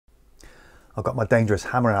I've got my dangerous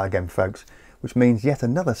hammer out again, folks, which means yet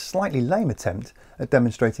another slightly lame attempt at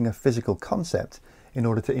demonstrating a physical concept in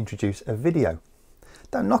order to introduce a video.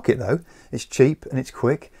 Don't knock it though, it's cheap and it's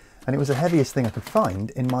quick, and it was the heaviest thing I could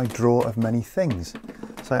find in my drawer of many things,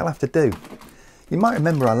 so I'll have to do. You might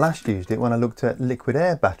remember I last used it when I looked at liquid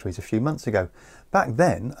air batteries a few months ago. Back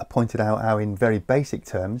then I pointed out how, in very basic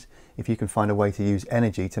terms, if you can find a way to use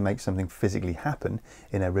energy to make something physically happen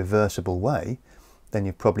in a reversible way, then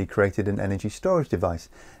you've probably created an energy storage device.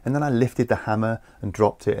 And then I lifted the hammer and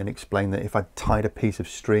dropped it and explained that if I tied a piece of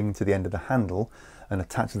string to the end of the handle and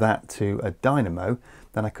attached that to a dynamo,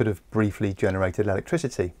 then I could have briefly generated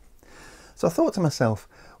electricity. So I thought to myself,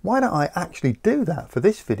 why don't I actually do that for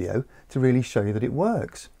this video to really show you that it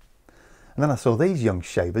works? And then I saw these young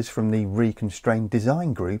shavers from the Reconstrained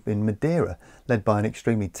Design Group in Madeira, led by an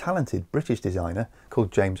extremely talented British designer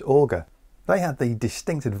called James Auger. They had the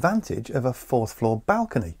distinct advantage of a 4th floor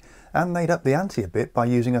balcony, and they'd up the ante a bit by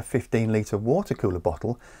using a 15-litre water cooler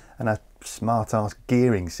bottle and a smart-ass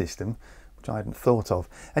gearing system, which I hadn't thought of.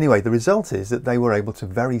 Anyway, the result is that they were able to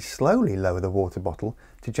very slowly lower the water bottle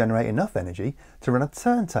to generate enough energy to run a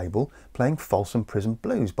turntable playing Folsom Prison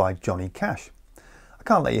Blues by Johnny Cash. I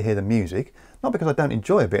can't let you hear the music, not because I don't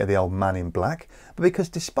enjoy a bit of the old man in black, but because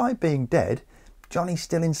despite being dead, Johnny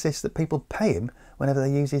still insists that people pay him whenever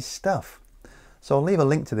they use his stuff. So I'll leave a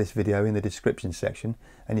link to this video in the description section,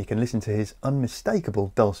 and you can listen to his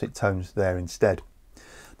unmistakable dulcet tones there instead.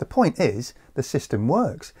 The point is, the system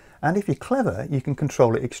works, and if you're clever, you can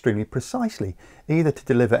control it extremely precisely, either to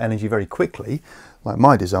deliver energy very quickly, like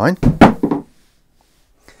my design,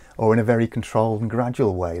 or in a very controlled and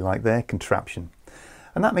gradual way, like their contraption.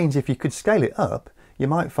 And that means if you could scale it up, you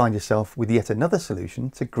might find yourself with yet another solution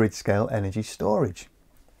to grid-scale energy storage.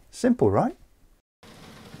 Simple, right?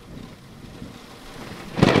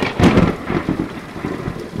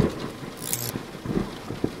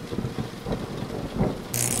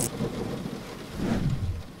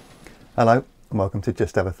 Hello and welcome to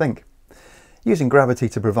Just Have a Think. Using gravity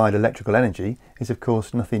to provide electrical energy is of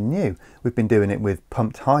course nothing new. We've been doing it with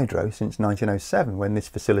pumped hydro since 1907, when this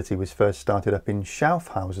facility was first started up in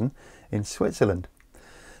Schaffhausen in Switzerland.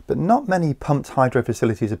 But not many pumped hydro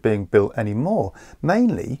facilities are being built anymore,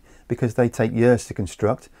 mainly because they take years to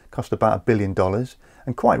construct, cost about $1 billion,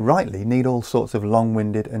 and quite rightly need all sorts of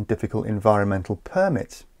long-winded and difficult environmental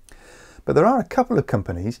permits. But there are a couple of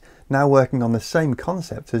companies now working on the same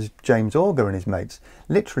concept as James Auger and his mates,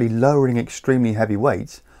 literally lowering extremely heavy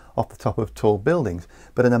weights off the top of tall buildings,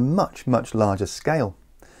 but at a much, much larger scale.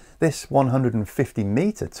 This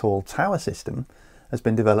 150-metre tall tower system has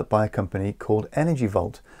been developed by a company called Energy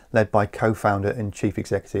Vault, led by co-founder and chief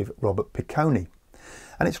executive Robert Picconi.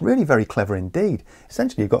 And it's really very clever indeed.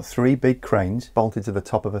 Essentially, you've got 3 big cranes bolted to the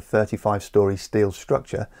top of a 35-storey steel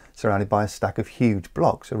structure surrounded by a stack of huge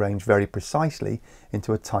blocks arranged very precisely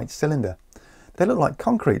into a tight cylinder. They look like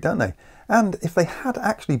concrete, don't they? And if they had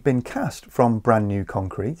actually been cast from brand new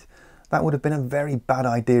concrete, that would have been a very bad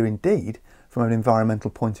idea indeed from an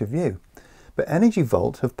environmental point of view. But Energy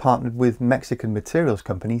Vault have partnered with Mexican materials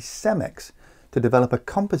company Cemex to develop a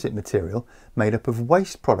composite material made up of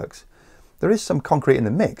waste products. There is some concrete in the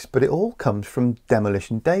mix, but it all comes from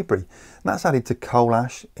demolition debris. And that's added to coal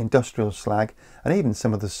ash, industrial slag, and even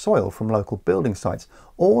some of the soil from local building sites,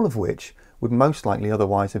 all of which would most likely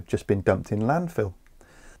otherwise have just been dumped in landfill.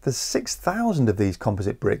 There's 6,000 of these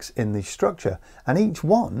composite bricks in the structure, and each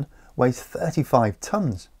one weighs 35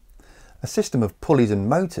 tonnes. A system of pulleys and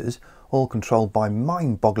motors, all controlled by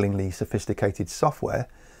mind-bogglingly sophisticated software,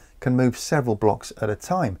 can move several blocks at a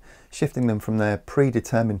time, shifting them from their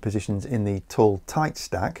predetermined positions in the tall, tight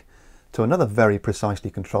stack to another very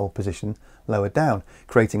precisely controlled position lower down,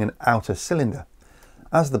 creating an outer cylinder.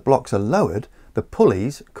 As the blocks are lowered, the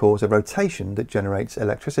pulleys cause a rotation that generates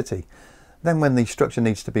electricity. Then when the structure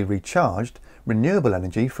needs to be recharged, renewable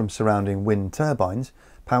energy from surrounding wind turbines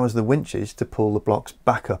powers the winches to pull the blocks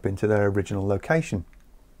back up into their original location.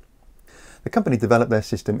 The company developed their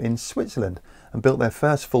system in Switzerland and built their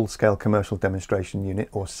first full-scale commercial demonstration unit,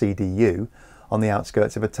 or CDU, on the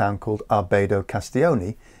outskirts of a town called Arbedo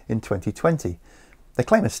Castione in 2020. They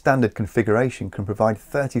claim a standard configuration can provide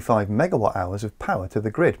 35 megawatt hours of power to the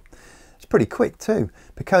grid. It's pretty quick too.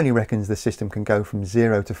 Picconi reckons the system can go from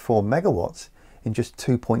 0 to 4 megawatts in just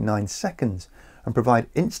 2.9 seconds and provide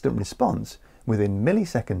instant response within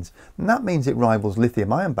milliseconds, and that means it rivals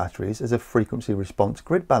lithium-ion batteries as a frequency response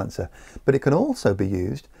grid balancer. But it can also be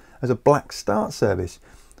used as a black start service,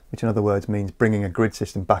 which in other words means bringing a grid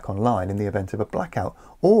system back online in the event of a blackout,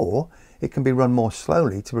 or it can be run more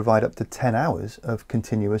slowly to provide up to 10 hours of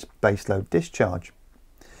continuous baseload discharge.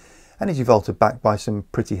 Energy Vault are backed by some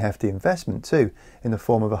pretty hefty investment too, in the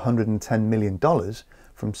form of $110 million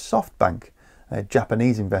from SoftBank, a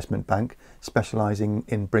Japanese investment bank specialising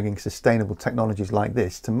in bringing sustainable technologies like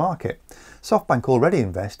this to market. SoftBank already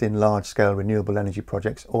invest in large-scale renewable energy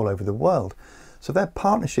projects all over the world, so their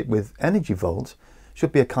partnership with Energy Vault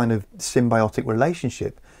should be a kind of symbiotic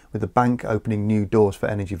relationship, with the bank opening new doors for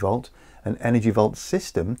Energy Vault and Energy Vault's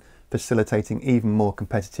system facilitating even more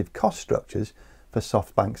competitive cost structures for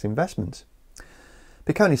SoftBank's investments.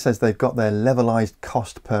 Piccone says they've got their levelised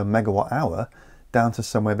cost per megawatt hour down to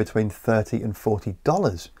somewhere between $30 and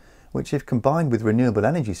 $40, which, if combined with renewable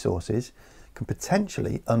energy sources, can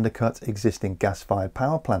potentially undercut existing gas-fired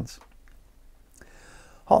power plants.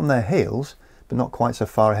 Hot on their heels, but not quite so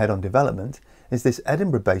far ahead on development, is this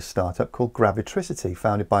Edinburgh-based startup called Gravitricity,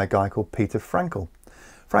 founded by a guy called Peter Frankel.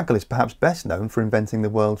 Frankel is perhaps best known for inventing the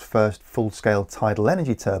world's first full-scale tidal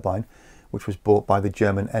energy turbine, which was bought by the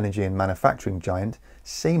German energy and manufacturing giant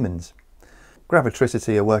Siemens.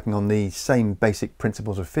 Gravitricity are working on the same basic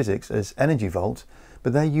principles of physics as Energy Vault,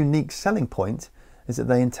 but their unique selling point is that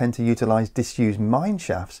they intend to utilise disused mine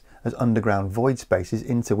shafts as underground void spaces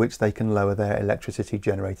into which they can lower their electricity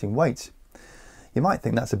generating weights. You might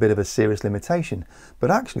think that's a bit of a serious limitation, but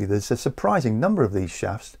actually there's a surprising number of these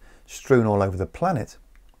shafts strewn all over the planet.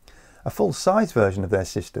 A full-size version of their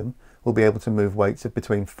system will be able to move weights of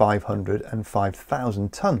between 500 and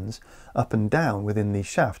 5,000 tonnes up and down within the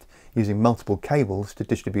shaft, using multiple cables to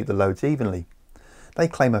distribute the loads evenly. They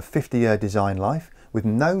claim a 50-year design life with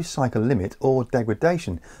no cycle limit or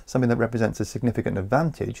degradation, something that represents a significant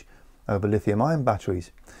advantage over lithium-ion batteries.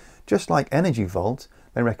 Just like Energy Vault,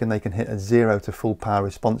 they reckon they can hit a 0 to full power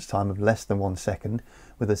response time of less than 1 second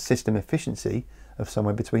with a system efficiency of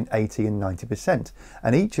somewhere between 80 and 90%,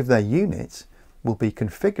 and each of their units will be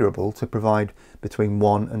configurable to provide between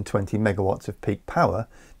 1 and 20 megawatts of peak power,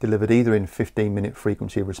 delivered either in 15-minute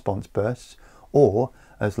frequency response bursts or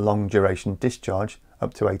as long duration discharge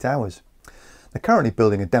up to 8 hours. They're currently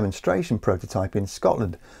building a demonstration prototype in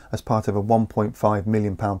Scotland as part of a £1.5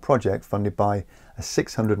 million project funded by a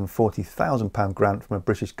 £640,000 grant from a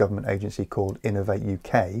British government agency called Innovate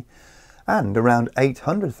UK, and around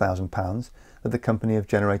 £800,000 that the company have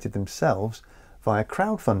generated themselves via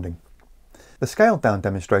crowdfunding. The scaled-down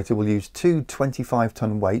demonstrator will use two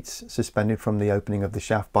 25-tonne weights suspended from the opening of the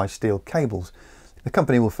shaft by steel cables. The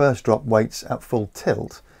company will first drop weights at full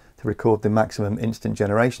tilt to record the maximum instant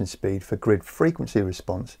generation speed for grid frequency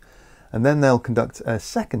response, and then they'll conduct a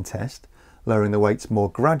second test, lowering the weights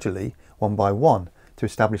more gradually, one by one, to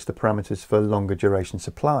establish the parameters for longer duration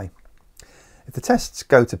supply. If the tests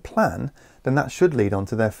go to plan, then that should lead on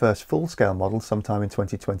to their first full-scale model sometime in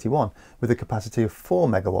 2021 with a capacity of 4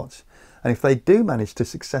 megawatts. And if they do manage to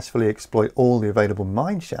successfully exploit all the available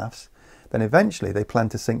mine shafts, then eventually they plan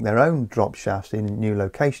to sink their own drop shafts in new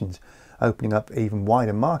locations, opening up even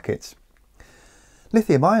wider markets.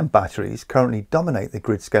 Lithium-ion batteries currently dominate the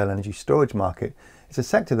grid-scale energy storage market. It's a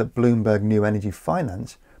sector that Bloomberg New Energy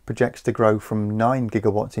Finance projects to grow from 9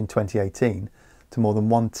 gigawatts in 2018 to more than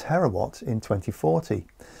 1 terawatt in 2040.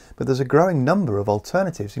 But there's a growing number of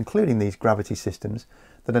alternatives, including these gravity systems,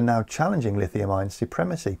 that are now challenging lithium-ion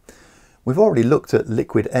supremacy. We've already looked at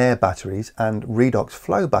liquid air batteries and redox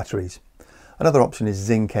flow batteries. Another option is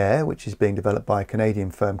zinc air, which is being developed by a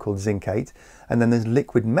Canadian firm called Zinc8, and then there's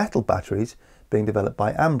liquid metal batteries being developed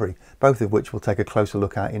by Ambri, both of which we'll take a closer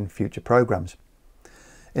look at in future programmes.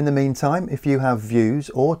 In the meantime, if you have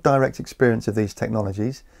views or direct experience of these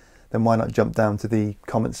technologies, then why not jump down to the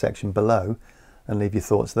comment section below and leave your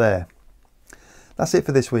thoughts there. That's it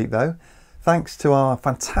for this week though. Thanks to our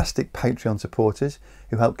fantastic Patreon supporters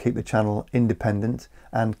who help keep the channel independent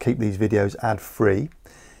and keep these videos ad-free.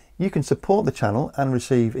 You can support the channel and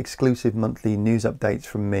receive exclusive monthly news updates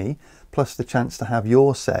from me, plus the chance to have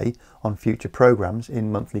your say on future programmes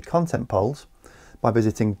in monthly content polls by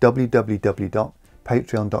visiting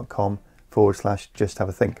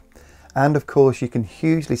www.patreon.com/justhaveathink. And of course you can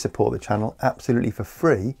hugely support the channel absolutely for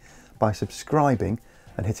free by subscribing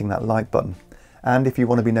and hitting that like button. And if you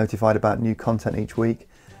want to be notified about new content each week,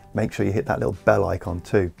 make sure you hit that little bell icon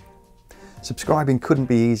too. Subscribing couldn't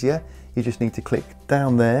be easier. You just need to click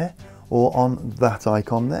down there or on that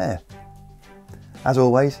icon there. As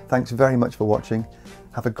always, thanks very much for watching.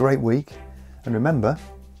 Have a great week and remember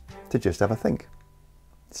to just have a think.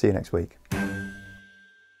 See you next week.